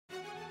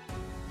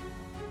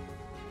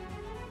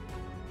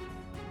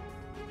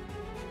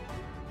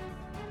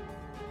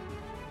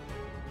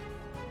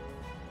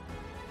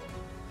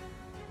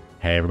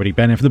Hey everybody,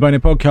 Ben here for the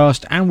Bonehead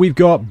podcast, and we've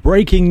got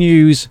breaking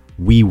news.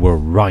 We were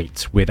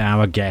right with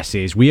our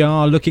guesses. We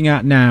are looking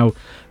at now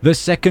the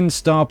second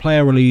star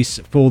player release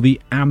for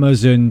the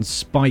Amazon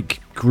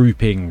spike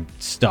grouping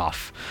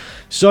stuff.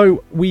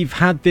 So we've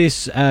had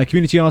this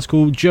community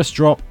article just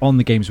drop on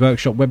the Games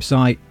Workshop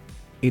website.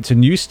 It's a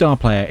new star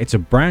player. It's a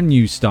brand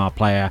new star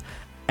player,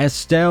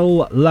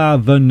 Estelle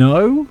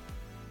Veneaux.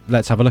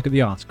 Let's have a look at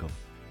the article.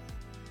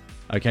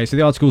 Okay, so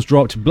the article's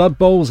dropped. Blood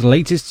Bowl's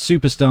latest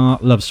superstar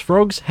loves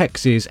frogs,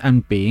 hexes,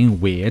 and being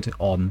weird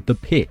on the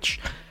pitch.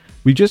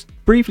 We just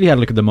briefly had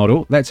a look at the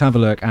model. Let's have a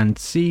look and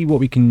see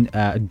what we can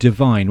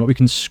divine, what we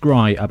can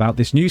scry about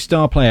this new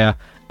star player,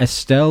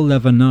 Estelle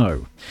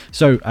Veneaux.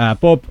 So,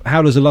 Bob,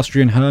 how does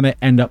Illustrian Hermit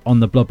end up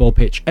on the Blood Bowl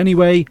pitch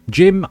anyway?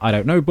 Jim, I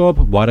don't know, Bob.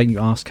 Why don't you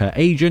ask her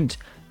agent?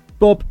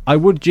 Bob, I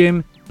would,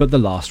 Jim, but the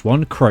last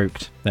one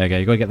croaked. There you go,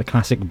 you got to get the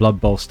classic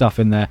Blood Bowl stuff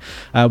in there.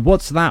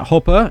 What's that,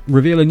 Hopper?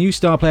 Reveal a new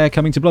star player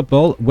coming to Blood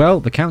Bowl? Well,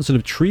 the Council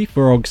of Tree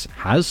Frogs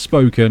has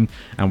spoken,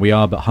 and we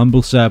are but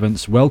humble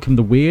servants. Welcome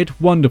the weird,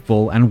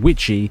 wonderful, and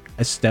witchy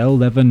Estelle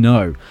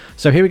Veneaux.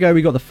 So here we go,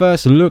 we got the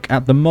first look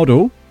at the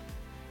model.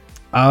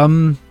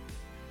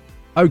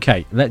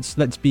 Okay, let's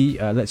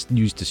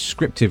use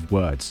descriptive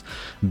words.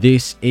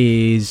 This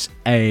is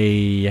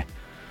a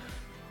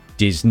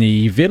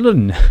Disney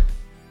villain.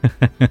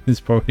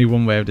 There's probably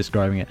one way of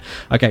describing it.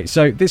 Okay,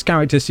 so this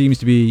character seems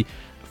to be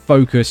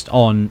focused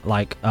on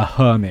like a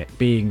hermit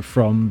being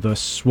from the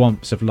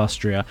swamps of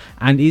Lustria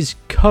and is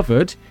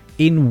covered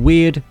in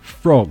weird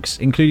frogs,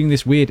 including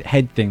this weird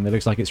head thing that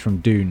looks like it's from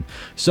Dune.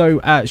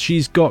 So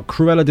she's got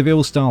Cruella de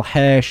Vil style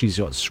hair, she's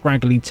got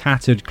scraggly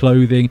tattered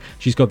clothing,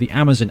 she's got the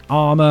Amazon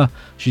armor,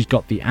 she's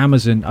got the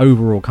Amazon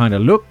overall kind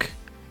of look,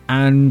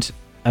 and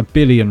a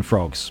billion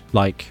frogs,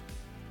 like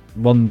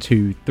 1,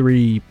 2,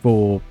 3,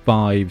 4,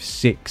 5,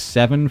 6,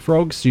 7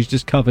 frogs. She's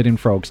just covered in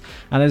frogs,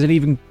 and there's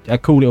even a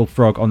cool little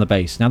frog on the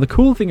base. Now the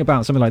cool thing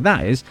about something like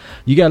that is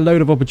you get a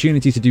load of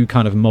opportunity to do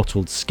kind of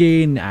mottled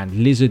skin and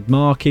lizard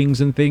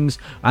markings and things,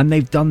 and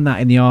they've done that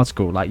in the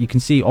article. Like you can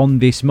see on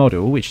this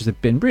model, which has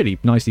been really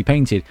nicely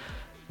painted,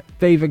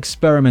 they've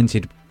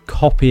experimented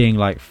copying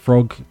like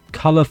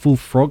colourful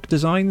frog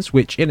designs,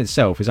 which in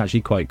itself is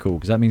actually quite cool,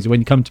 because that means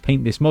when you come to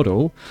paint this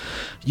model,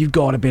 you've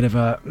got a bit of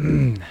a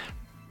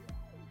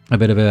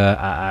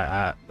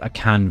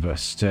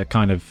canvas to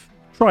kind of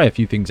try a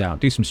few things out,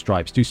 do some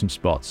stripes, do some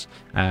spots.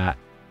 Yeah,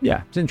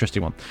 it's an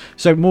interesting one.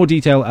 So more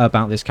detail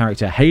about this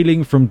character.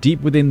 Hailing from deep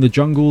within the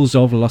jungles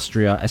of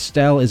Lustria,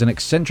 Estelle is an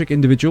eccentric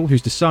individual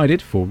who's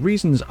decided, for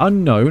reasons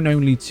unknown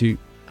only to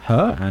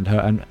her and her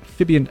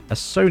amphibian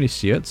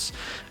associates,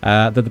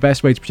 that the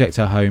best way to protect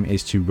her home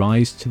is to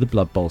rise to the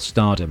Blood Bowl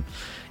stardom.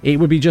 It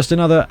would be just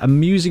another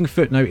amusing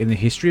footnote in the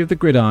history of the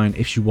gridiron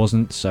if she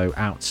wasn't so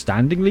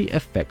outstandingly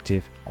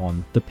effective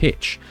on the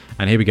pitch.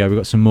 And here we go, we've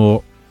got some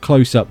more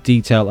close-up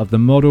detail of the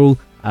model,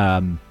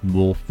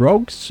 more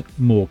frogs,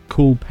 more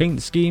cool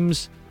paint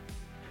schemes.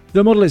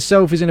 The model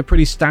itself is in a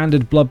pretty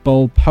standard Blood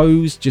Bowl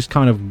pose, just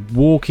kind of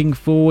walking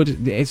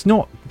forward. It's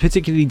not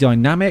particularly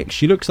dynamic.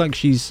 She looks like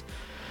she's...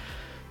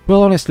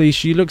 Well, honestly,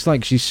 she looks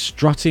like she's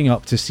strutting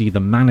up to see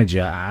the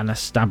manager at an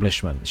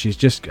establishment. She's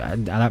just,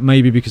 that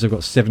may be because I've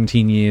got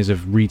 17 years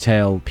of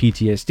retail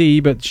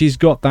PTSD, but she's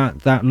got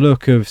that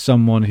look of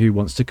someone who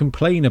wants to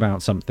complain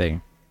about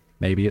something.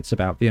 Maybe it's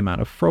about the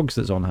amount of frogs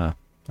that's on her.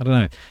 I don't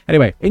know.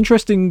 Anyway,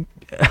 interesting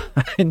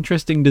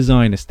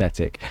design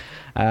aesthetic.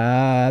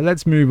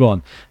 Let's move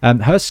on.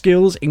 Her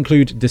skills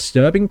include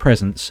Disturbing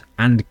Presence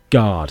and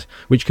Guard,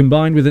 which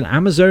combined with an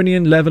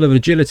Amazonian level of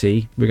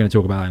agility, we're going to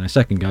talk about that in a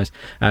second, guys,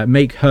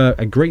 make her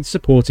a great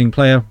supporting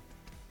player.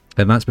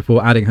 And that's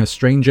before adding her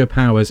stranger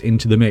powers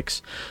into the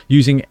mix.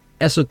 Using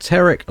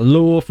esoteric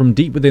lore from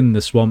deep within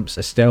the swamps,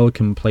 Estelle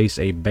can place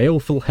a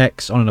baleful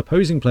hex on an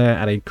opposing player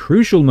at a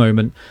crucial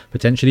moment,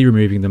 potentially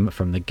removing them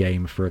from the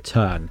game for a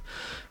turn.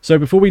 So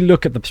before we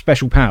look at the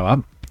special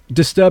power,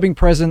 Disturbing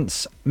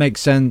Presence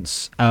makes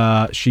sense.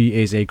 She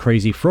is a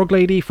crazy frog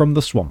lady from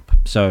the swamp.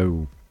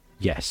 So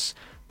yes,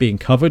 being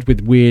covered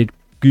with weird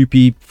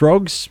goopy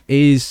frogs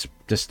is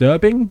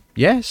disturbing.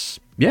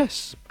 Yes.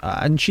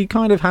 And she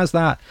kind of has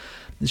that...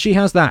 She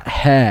has that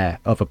hair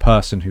of a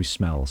person who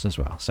smells as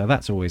well, so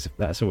that's always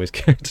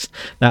good.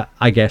 That,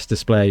 I guess,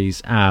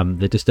 displays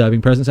the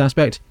Disturbing Presence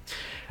aspect.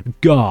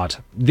 Guard.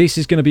 This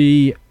is going to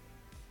be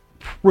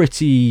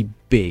pretty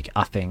big,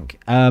 I think.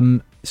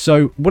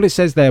 So what it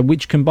says there,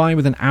 which combined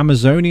with an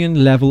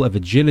Amazonian level of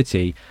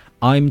agility,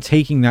 I'm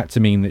taking that to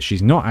mean that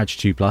she's not Ag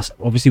 2+.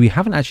 Obviously, we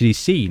haven't actually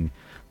seen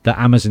the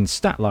Amazon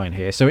stat line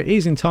here, so it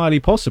is entirely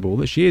possible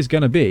that she is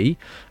going to be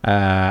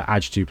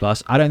Ag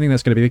 2+. I don't think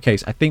that's going to be the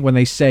case. I think when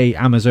they say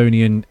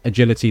Amazonian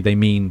agility, they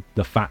mean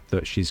the fact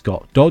that she's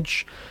got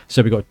dodge.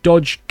 So we've got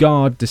dodge,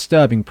 guard,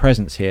 Disturbing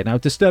Presence here. Now,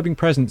 Disturbing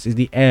Presence is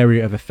the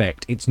area of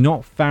effect. It's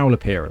not foul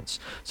appearance.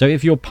 So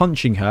if you're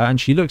punching her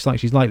and she looks like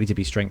she's likely to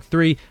be strength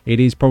 3,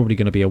 it is probably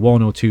going to be a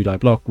 1 or 2 die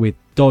block with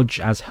dodge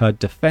as her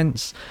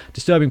defense.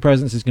 Disturbing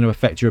Presence is going to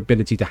affect your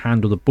ability to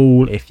handle the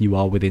ball if you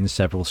are within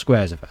several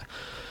squares of her.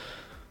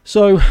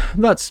 So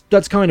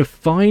that's kind of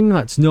fine.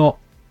 That's not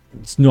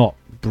it's not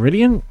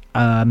brilliant.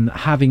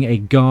 Having a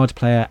guard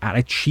player at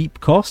a cheap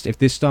cost, if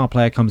this star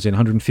player comes in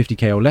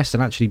 150k or less,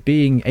 then actually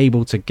being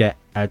able to get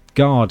a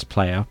guard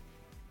player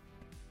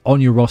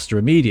on your roster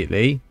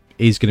immediately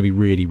is going to be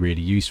really,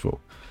 really useful.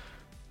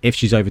 If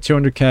she's over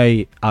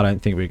 200k, I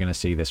don't think we're going to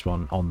see this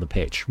one on the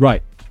pitch.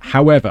 Right.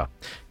 However,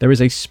 there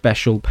is a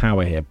special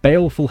power here.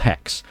 Baleful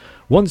Hex.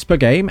 Once per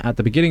game, at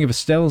the beginning of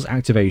Estelle's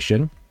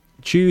activation,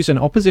 choose an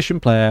opposition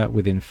player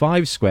within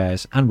 5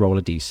 squares and roll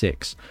a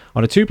d6.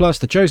 On a 2+,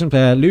 the chosen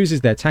player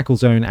loses their tackle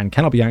zone and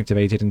cannot be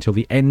activated until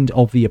the end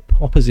of the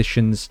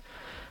opposition's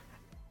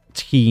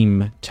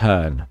team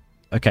turn.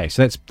 Okay,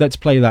 so let's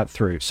play that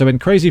through. So in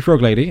Crazy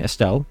Frog Lady,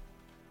 Estelle,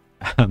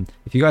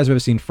 if you guys have ever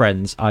seen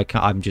Friends,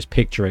 I'm just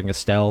picturing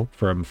Estelle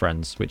from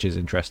Friends, which is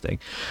interesting.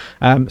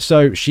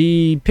 So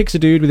she picks a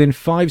dude within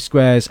 5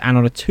 squares, and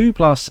on a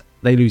 2+,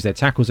 they lose their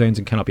tackle zones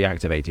and cannot be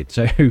activated.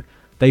 So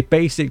they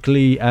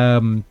basically...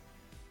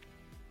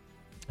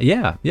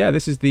 Yeah,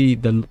 this is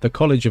the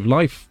College of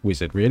Life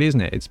wizard, really,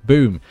 isn't it? It's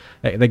boom.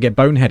 They get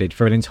boneheaded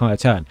for an entire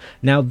turn.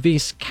 Now,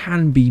 this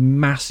can be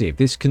massive.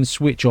 This can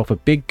switch off a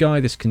big guy.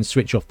 This can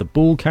switch off the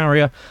ball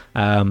carrier.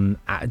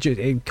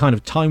 It kind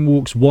of time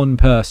walks one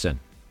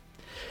person.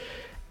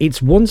 It's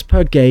once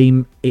per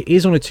game. It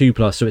is on a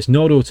 2+, so it's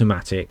not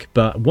automatic.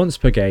 But once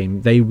per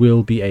game, they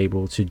will be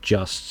able to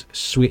just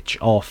switch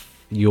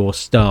off your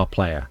star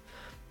player.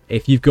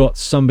 If you've got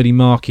somebody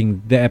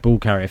marking their ball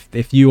carrier,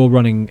 if you're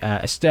running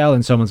Estelle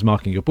and someone's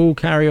marking your ball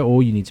carrier,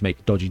 or you need to make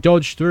a dodgy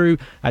dodge through,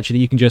 actually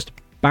you can just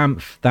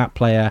bamf that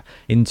player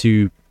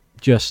into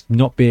just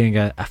not being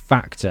a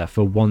factor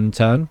for one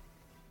turn.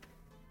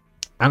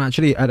 And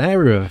actually an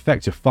area of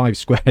effect of 5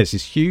 squares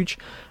is huge.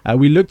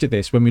 We looked at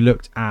this when we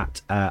looked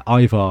at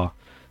Ivar.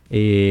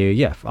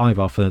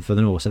 Ivar for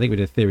the Norse. I think we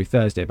did a Theory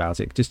Thursday about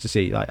it, just to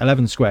see, like,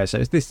 11 squares. So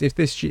if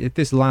this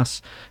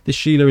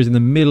Sheila is in the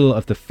middle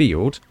of the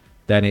field,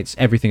 then it's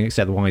everything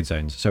except the wide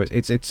zones. So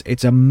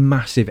it's a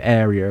massive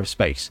area of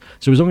space.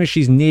 So as long as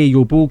she's near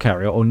your ball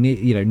carrier, or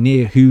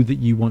near who that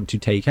you want to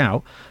take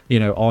out,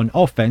 on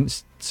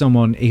offense,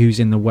 someone who's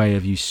in the way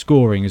of you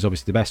scoring is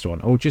obviously the best one.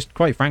 Or just,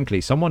 quite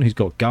frankly, someone who's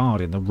got guard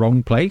in the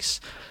wrong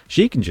place,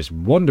 she can just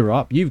wander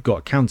up. You've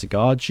got counter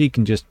guard. She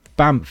can just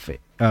bamf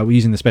it.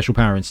 Using the special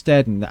power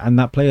instead, and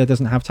that player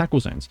doesn't have tackle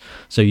zones,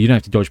 so you don't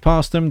have to dodge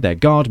past them. Their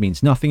guard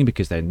means nothing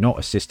because they're not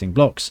assisting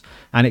blocks,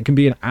 and it can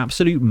be an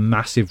absolute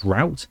massive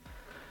rout.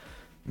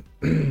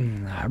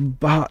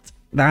 But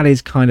that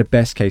is kind of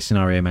best case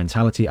scenario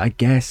mentality, I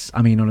guess.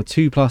 I mean, on a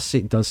 2+,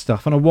 it does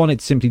stuff. On a 1, it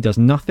simply does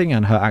nothing,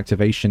 and her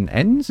activation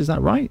ends. Is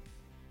that right?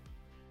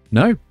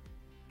 No,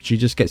 she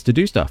just gets to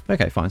do stuff.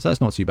 Okay, fine. So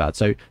that's not too bad.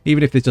 So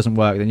even if this doesn't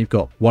work, then you've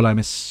got what I'm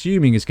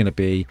assuming is going to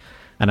be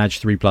an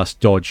edge 3+,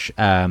 dodge,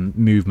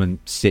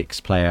 movement 6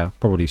 player,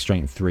 probably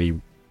strength 3,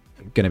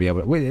 going to be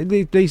able to,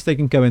 at least they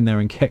can go in there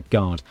and get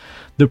guard.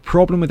 The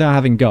problem with her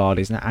having guard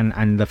is,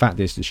 and the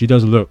fact is that she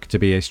does look to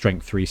be a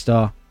strength 3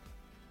 star.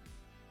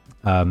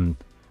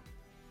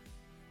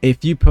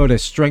 If you put a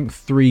strength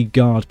 3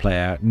 guard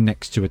player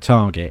next to a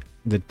target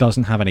that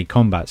doesn't have any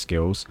combat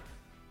skills,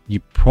 you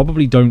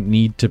probably don't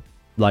need to,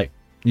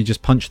 you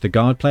just punch the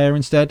guard player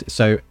instead.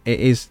 So it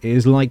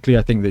is likely,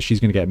 I think, that she's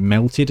going to get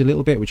melted a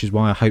little bit, which is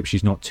why I hope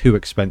she's not too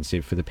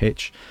expensive for the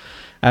pitch.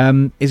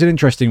 Is an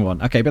interesting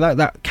one. Okay, but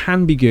that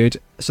can be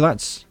good. So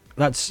that's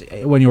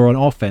when you're on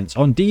offense.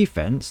 On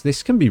defense,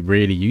 this can be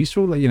really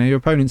useful. Your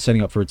opponent's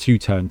setting up for a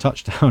 2-turn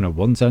touchdown, a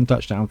 1-turn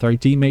touchdown, throw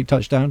teammate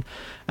touchdown.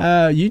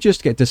 You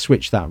just get to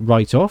switch that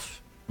right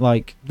off.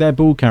 Like, their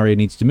ball carrier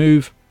needs to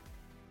move.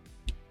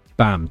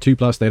 Bam,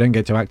 2+, they don't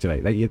get to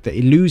activate.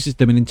 It loses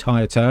them an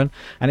entire turn.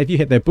 And if you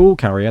hit their ball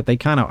carrier, they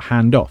cannot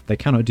hand off. They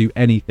cannot do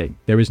anything.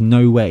 There is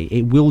no way.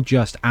 It will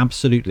just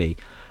absolutely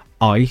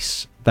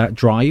ice that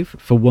drive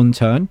for 1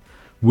 turn,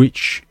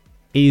 which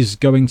is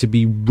going to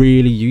be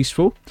really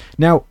useful.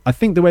 Now, I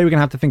think the way we're going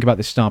to have to think about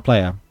this star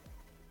player,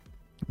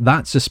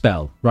 that's a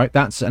spell, right?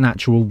 That's an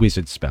actual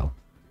wizard spell.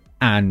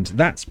 And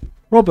that's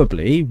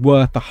probably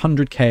worth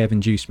 100k of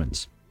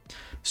inducements.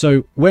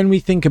 So when we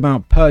think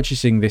about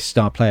purchasing this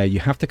star player, you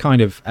have to kind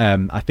of,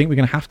 I think we're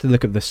going to have to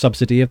look at the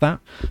subsidy of that.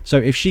 So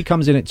if she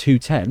comes in at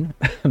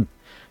 210,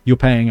 you're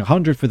paying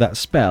 100 for that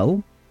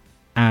spell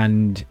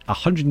and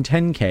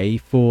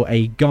 110k for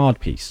a guard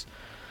piece.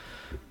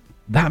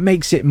 That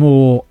makes it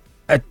more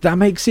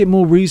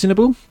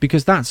reasonable,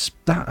 because that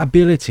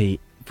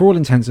ability, for all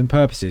intents and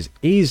purposes,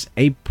 is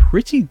a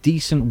pretty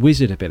decent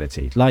wizard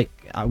ability.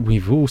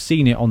 We've all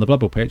seen it on the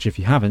Blood Bowl pitch. If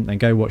you haven't, then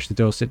go watch the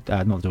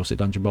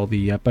Dungeon Bowl,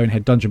 the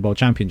Bonehead Dungeon Bowl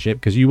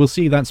Championship, because you will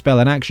see that spell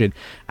in action,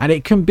 and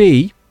it can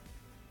be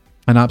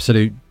an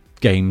absolute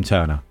game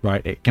turner,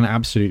 right? It can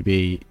absolutely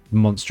be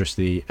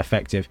monstrously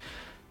effective.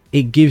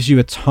 It gives you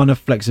a ton of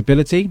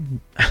flexibility.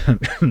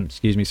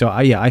 Excuse me. So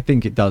I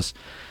think it does.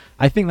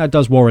 I think that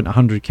does warrant a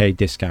 100k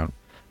discount.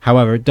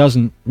 However, it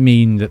doesn't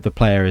mean that the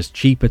player is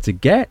cheaper to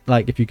get.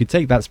 Like, if you could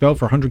take that spell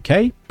for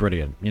 100k,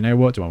 brilliant. You know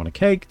what? Do I want a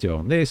cake? Do I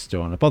want this? Do I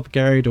want an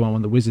apothecary? Do I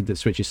want the wizard that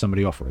switches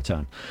somebody off for a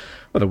turn?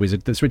 Well, the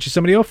wizard that switches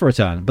somebody off for a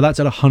turn. But that's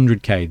at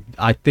 100k.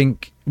 I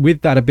think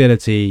with that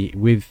ability,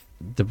 with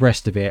the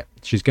rest of it,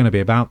 she's going to be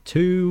about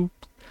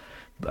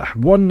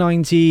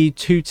 190,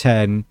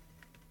 210,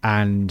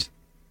 and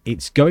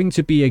it's going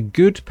to be a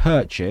good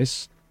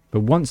purchase.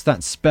 But once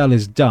that spell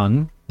is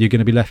done, you're going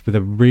to be left with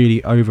a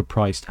really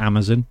overpriced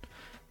Amazon.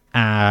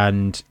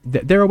 And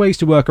there are ways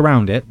to work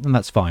around it, and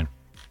that's fine.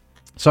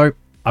 So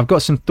I've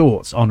got some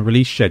thoughts on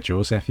release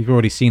schedules. If you've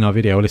already seen our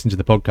video or listened to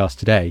the podcast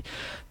today,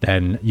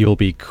 then you'll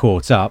be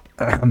caught up.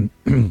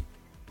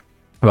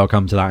 I'll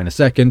come to that in a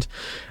second.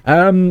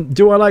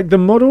 Do I like the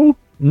model?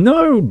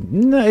 No,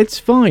 it's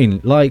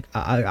fine. Like,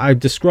 I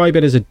describe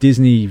it as a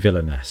Disney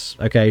villainess.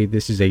 Okay,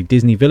 this is a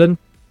Disney villain.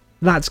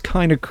 That's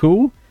kind of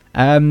cool.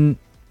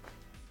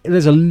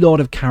 There's a lot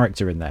of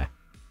character in there.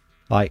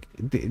 Like,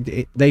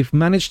 they've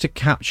managed to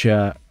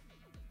capture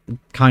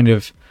kind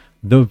of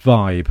the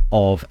vibe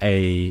of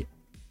a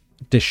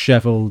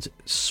disheveled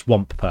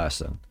swamp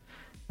person.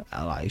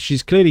 Like,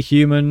 she's clearly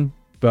human,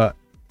 but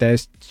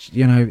there's,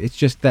 you know, it's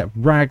just that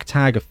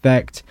ragtag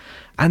effect.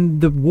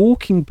 And the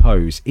walking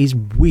pose is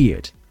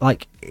weird.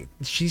 Like,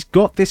 she's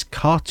got this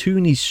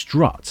cartoony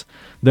strut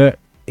that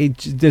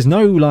there's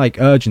no, like,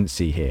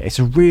 urgency here. It's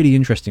a really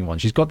interesting one.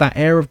 She's got that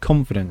air of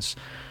confidence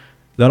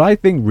that I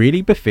think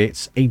really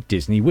befits a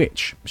Disney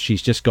witch.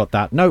 She's just got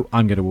that, no,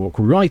 I'm going to walk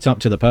right up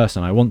to the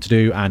person I want to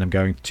do, and I'm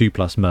going to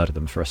 2+ murder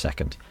them for a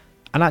second.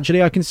 And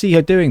actually, I can see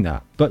her doing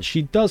that, but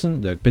she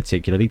doesn't look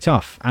particularly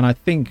tough. And I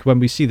think when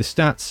we see the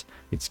stats,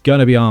 it's going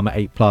to be armor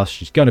 8+,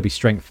 she's going to be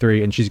strength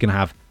 3, and she's going to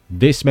have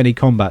this many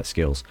combat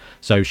skills.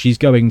 So she's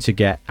going to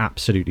get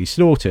absolutely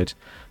slaughtered.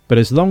 But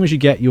as long as you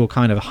get your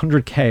kind of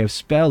 100k of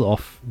spell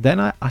off, then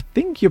I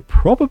think you're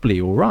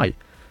probably all right.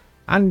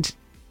 And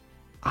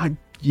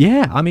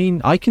yeah, I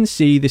mean, I can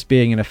see this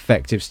being an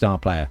effective star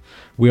player.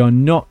 We are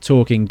not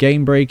talking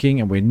game breaking,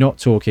 and we're not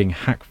talking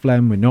hack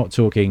phlegm. We're not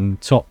talking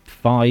top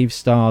 5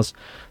 stars.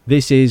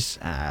 This is,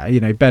 you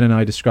know, Ben and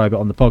I describe it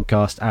on the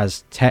podcast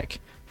as tech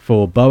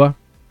for Boa,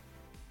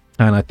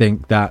 and I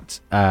think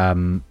that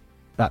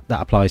that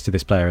applies to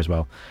this player as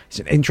well. It's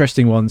an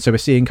interesting one. So we're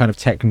seeing kind of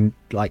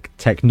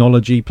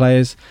technology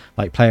players,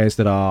 like players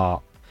that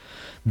are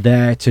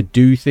there to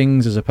do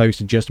things as opposed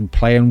to just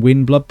play and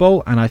win Blood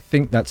Bowl, and I don't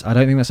think that's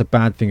a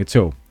bad thing at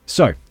all.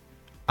 So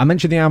I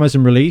mentioned the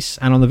Amazon release,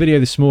 and on the video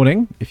this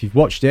morning, if you've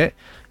watched it,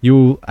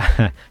 you'll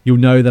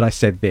know that I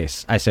said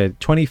this. I said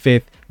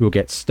 25th we'll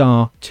get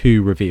Star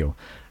 2 reveal,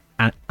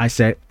 and I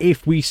said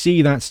if we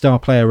see that star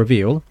player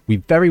reveal, we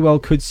very well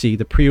could see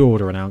the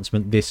pre-order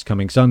announcement this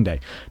coming Sunday.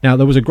 Now,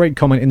 there was a great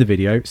comment in the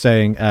video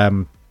saying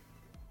well,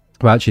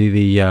 actually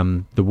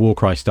the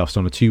Warcry stuff's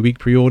on a 2-week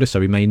pre-order,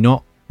 so we may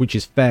not, which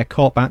is fair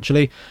cop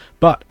actually,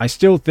 but I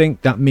still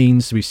think that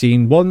means we've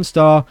seen 1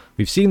 star,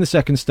 we've seen the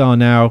 2nd star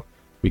now,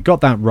 we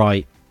got that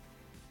right,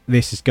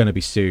 this is going to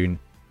be soon.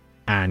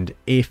 And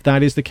if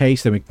that is the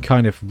case, then we can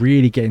kind of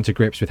really get into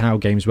grips with how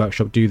Games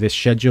Workshop do this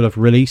schedule of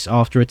release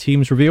after a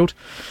team's revealed.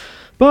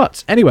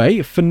 But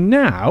anyway, for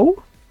now,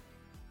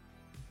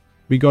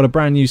 we got a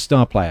brand new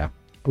star player.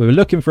 We were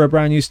looking for a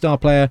brand new star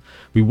player,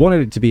 we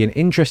wanted it to be an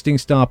interesting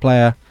star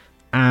player,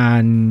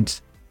 and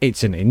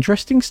it's an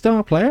interesting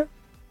star player.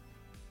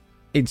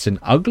 It's an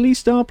ugly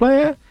star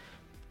player.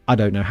 I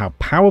don't know how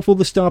powerful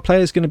the star player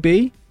is going to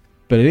be,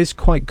 but it is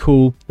quite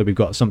cool that we've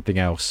got something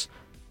else.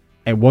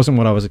 It wasn't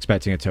what I was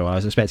expecting at all. I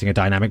was expecting a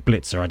dynamic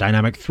blitzer, a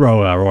dynamic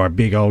thrower, or a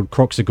big old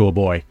Croxagore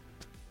boy.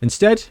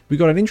 Instead, we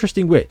got an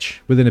interesting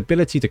witch with an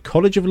ability to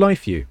College of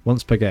Life you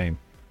once per game.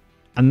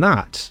 And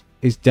that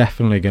is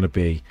definitely going to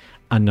be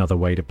another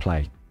way to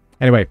play.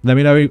 Anyway, let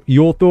me know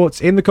your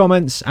thoughts in the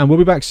comments, and we'll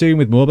be back soon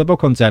with more Blood Bowl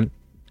content.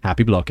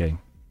 Happy blocking.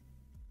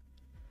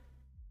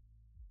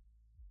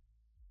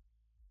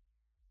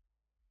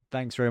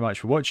 Thanks very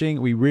much for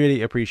watching. We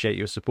really appreciate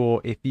your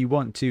support. If you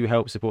want to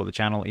help support the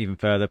channel even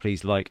further,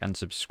 please like and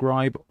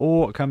subscribe,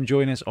 or come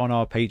join us on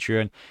our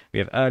Patreon. We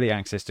have early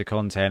access to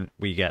content.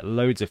 We get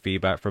loads of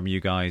feedback from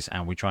you guys,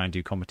 and we try and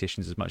do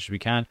competitions as much as we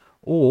can.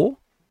 Or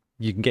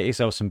you can get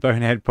yourself some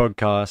Bonehead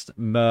podcast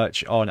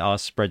merch on our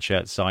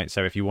Spreadshirt site.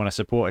 So if you want to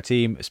support a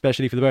team,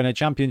 especially for the Bonehead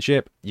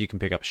Championship, you can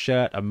pick up a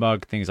shirt, a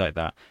mug, things like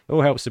that. It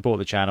all helps support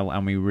the channel,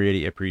 and we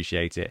really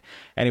appreciate it.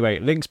 Anyway,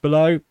 links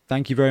below.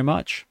 Thank you very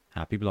much.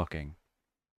 Happy blocking.